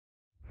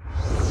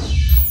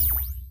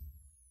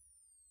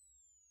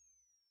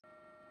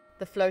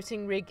The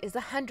floating rig is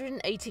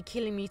 180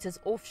 kilometers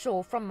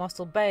offshore from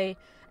Mossel Bay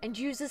and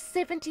uses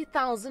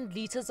 70,000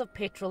 litres of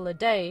petrol a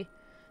day.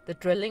 The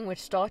drilling, which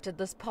started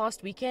this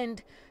past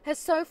weekend, has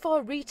so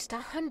far reached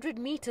 100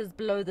 meters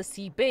below the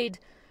seabed,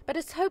 but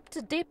it's hoped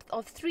a depth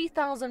of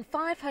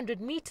 3,500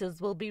 meters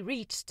will be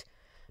reached.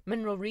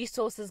 Mineral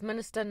Resources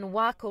Minister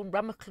Nwako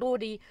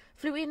Ramaklodi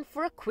flew in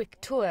for a quick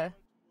tour.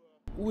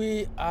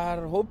 We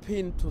are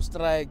hoping to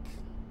strike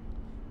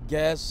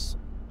gas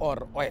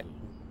or oil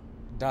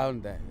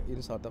down there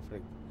in South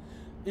Africa.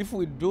 If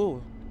we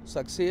do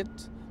succeed,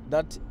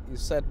 that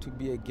is said to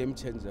be a game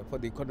changer for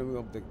the economy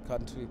of the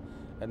country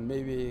and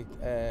maybe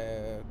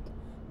the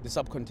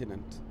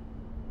subcontinent.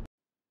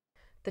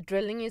 The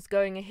drilling is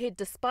going ahead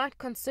despite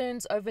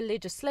concerns over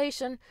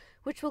legislation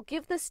which will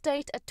give the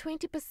state a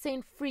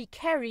 20% free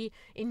carry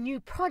in new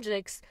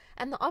projects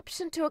and the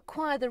option to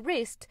acquire the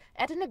rest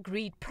at an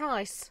agreed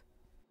price.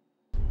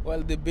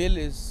 Well, the bill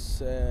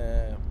is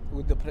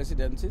with the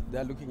presidency. They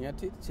are looking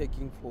at it,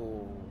 checking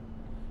for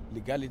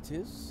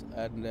legalities,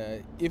 and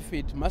if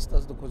it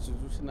masters the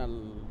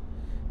constitutional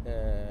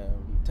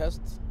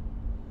test,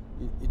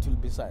 it will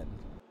be signed.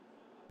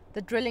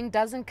 The drilling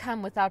doesn't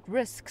come without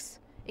risks.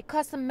 It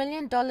costs $1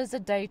 million a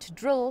day to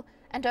drill,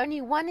 and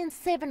only 1 in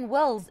 7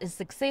 wells is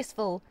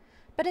successful.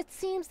 But it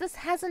seems this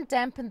hasn't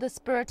dampened the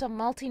spirit of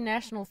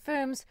multinational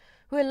firms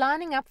who are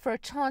lining up for a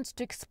chance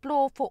to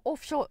explore for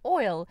offshore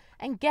oil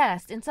and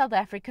gas in South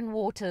African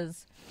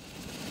waters.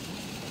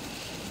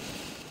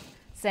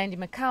 Sandy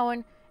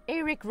McCowan,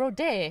 Eric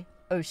Rodet,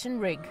 Ocean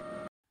Rig.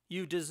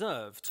 You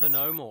deserve to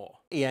know more.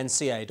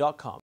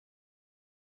 enca.com